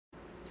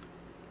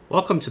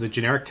Welcome to the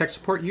Generic Tech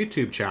Support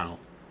YouTube channel,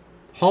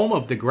 home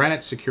of the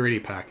Granite security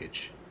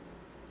package.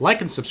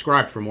 Like and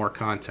subscribe for more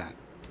content.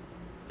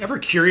 Ever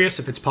curious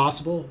if it's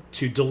possible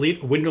to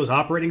delete a Windows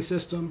operating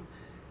system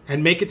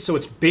and make it so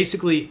it's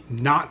basically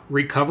not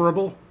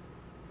recoverable?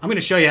 I'm going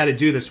to show you how to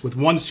do this with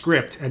one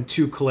script and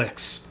 2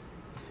 clicks.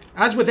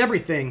 As with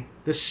everything,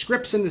 the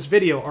scripts in this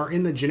video are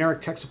in the Generic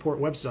Tech Support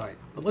website.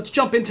 But let's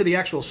jump into the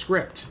actual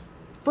script.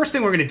 First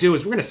thing we're going to do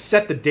is we're going to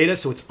set the data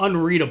so it's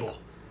unreadable.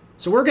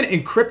 So we're going to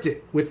encrypt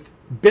it with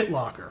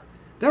BitLocker.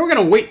 Then we're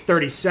going to wait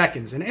 30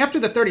 seconds. And after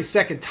the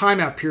 30-second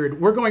timeout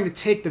period, we're going to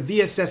take the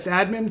VSS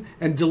admin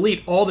and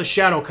delete all the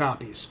shadow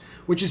copies,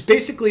 which is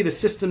basically the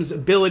system's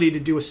ability to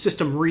do a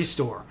system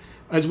restore,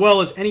 as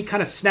well as any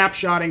kind of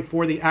snapshotting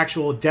for the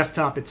actual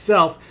desktop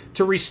itself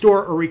to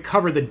restore or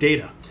recover the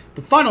data.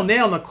 The final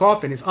nail in the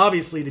coffin is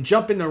obviously to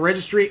jump into the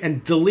registry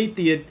and delete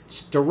the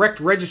direct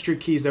registry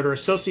keys that are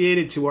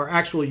associated to our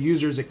actual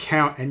user's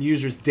account and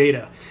user's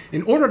data.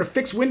 In order to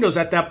fix Windows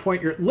at that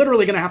point, you're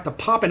literally going to have to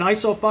pop an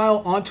ISO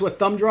file onto a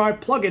thumb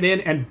drive, plug it in,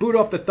 and boot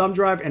off the thumb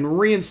drive and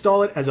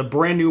reinstall it as a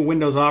brand new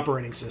Windows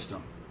operating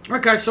system.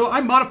 Alright guys, so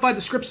I modified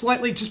the script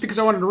slightly just because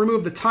I wanted to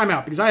remove the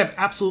timeout, because I have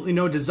absolutely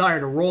no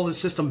desire to roll the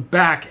system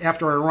back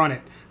after I run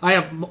it. I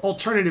have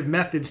alternative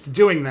methods to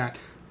doing that.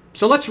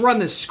 So let's run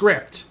this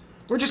script.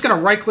 We're just going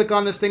to right-click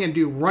on this thing and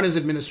do Run as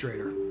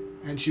Administrator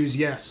and choose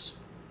Yes.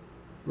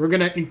 We're going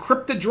to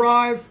encrypt the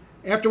drive.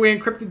 After we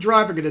encrypt the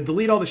drive, we're going to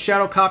delete all the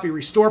shadow copy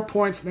restore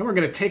points. Then we're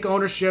going to take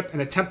ownership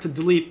and attempt to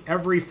delete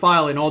every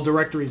file in all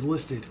directories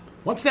listed.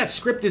 Once that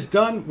script is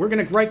done, we're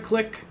going to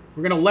right-click.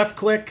 We're going to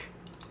left-click.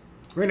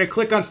 We're going to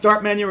click on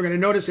Start Menu. We're going to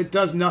notice it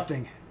does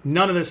nothing.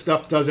 None of this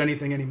stuff does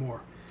anything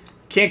anymore.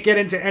 Can't get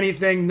into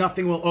anything.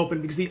 Nothing will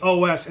open because the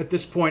OS at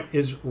this point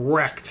is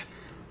wrecked.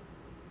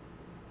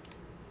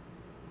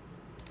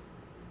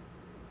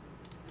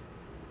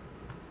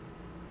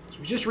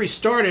 We just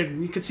restarted,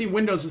 and you can see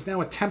Windows is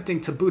now attempting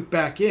to boot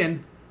back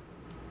in.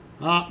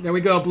 There we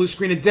go, blue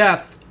screen of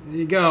death. There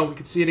you go, we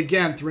can see it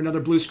again through another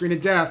blue screen of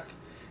death.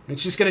 And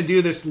it's just going to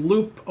do this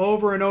loop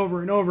over and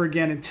over and over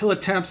again until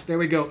there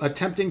we go,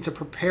 attempting to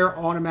prepare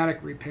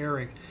automatic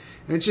repairing.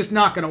 And it's just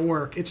not going to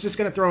work. It's just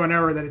going to throw an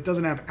error that it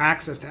doesn't have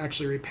access to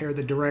actually repair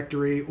the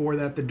directory, or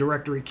that the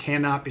directory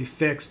cannot be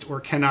fixed or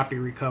cannot be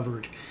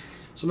recovered.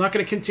 So I'm not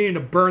going to continue to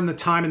burn the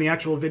time in the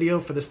actual video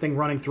for this thing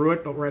running through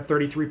it, but we're at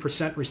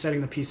 33% resetting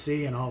the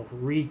PC, and I'll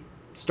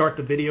restart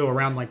the video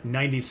around like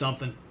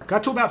 90-something.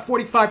 Got to about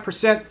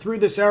 45% through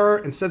this error,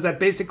 and says that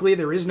basically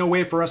there is no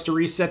way for us to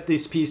reset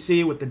this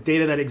PC with the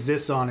data that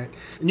exists on it.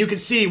 And you can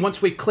see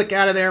once we click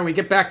out of there and we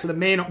get back to the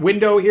main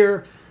window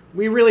here,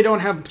 we really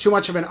don't have too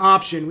much of an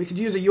option. We could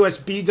use a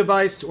USB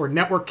device or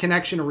network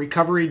connection or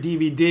recovery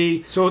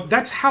DVD. So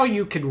that's how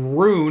you could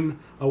ruin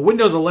a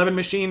Windows 11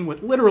 machine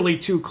with literally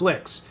 2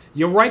 clicks.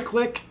 You right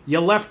click,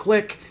 you left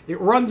click, it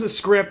runs a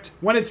script.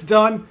 When it's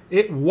done,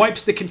 it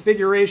wipes the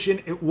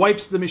configuration, it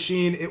wipes the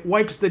machine, it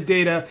wipes the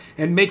data,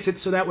 and makes it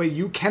so that way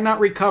you cannot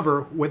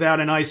recover without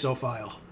an ISO file.